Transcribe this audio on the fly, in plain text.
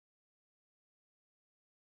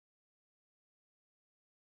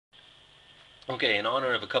Okay, in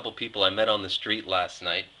honor of a couple people I met on the street last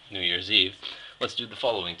night, New Year's Eve, let's do the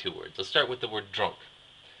following two words. Let's start with the word drunk.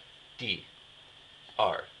 D-R-U-N-K.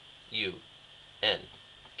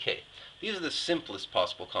 These are the simplest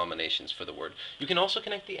possible combinations for the word. You can also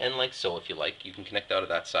connect the N like so if you like. You can connect out of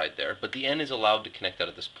that side there, but the N is allowed to connect out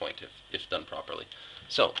of this point if done properly.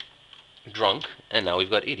 So, drunk, and now we've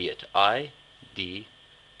got idiot. I-D-I-O-T.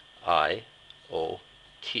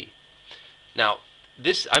 Now,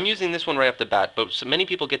 I'm using this one right off the bat, but so many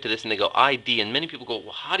people get to this and they go ID, and many people go,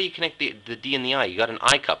 well, how do you connect the D and the I? You got an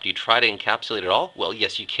I cup. Do you try to encapsulate it all? Well,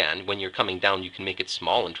 yes, you can. When you're coming down, you can make it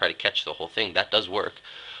small and try to catch the whole thing. That does work.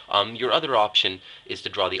 Your other option is to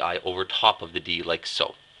draw the I over top of the D like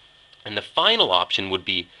so. And the final option would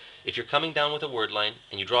be if you're coming down with a word line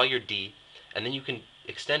and you draw your D, and then you can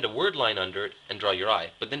extend a word line under it and draw your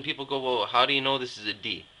I. But then people go, well, how do you know this is a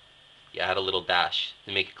D? You add a little dash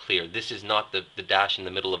to make it clear. This is not the dash in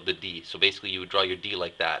the middle of the D. So basically you would draw your D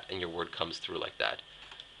like that and your word comes through like that.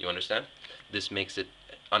 You understand? This makes it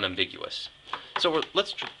unambiguous. So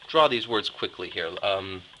let's draw these words quickly here.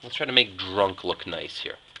 Let's try to make drunk look nice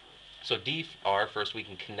here. So D-R, first we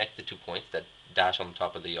can connect the 2 points, that dash on the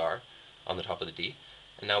top of the R, on the top of the D.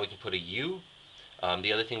 And now we can put a U.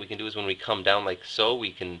 The other thing we can do is when we come down like so,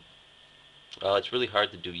 we can, it's really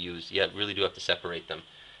hard to do U's. Yeah, really do have to separate them.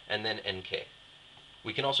 And then NK.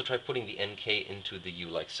 We can also try putting the NK into the U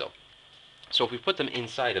like so. So if we put them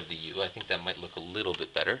inside of the U, I think that might look a little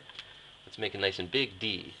bit better. Let's make it nice and big.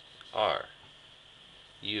 D, R,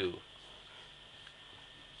 U,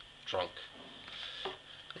 drunk.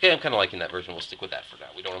 Okay, I'm kind of liking that version. We'll stick with that for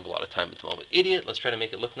now. We don't have a lot of time at the moment. Idiot, let's try to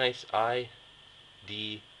make it look nice. I,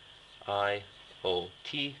 D, I, O,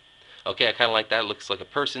 T. Okay, I kind of like that. It looks like a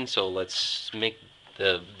person, so let's make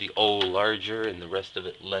the O larger and the rest of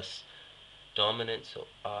it less dominant. So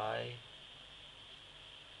I,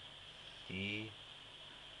 D,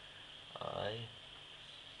 I,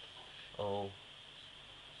 O,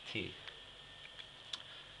 T.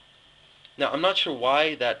 Now, I'm not sure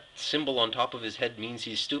why that symbol on top of his head means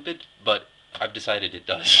he's stupid, but I've decided it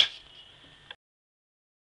does.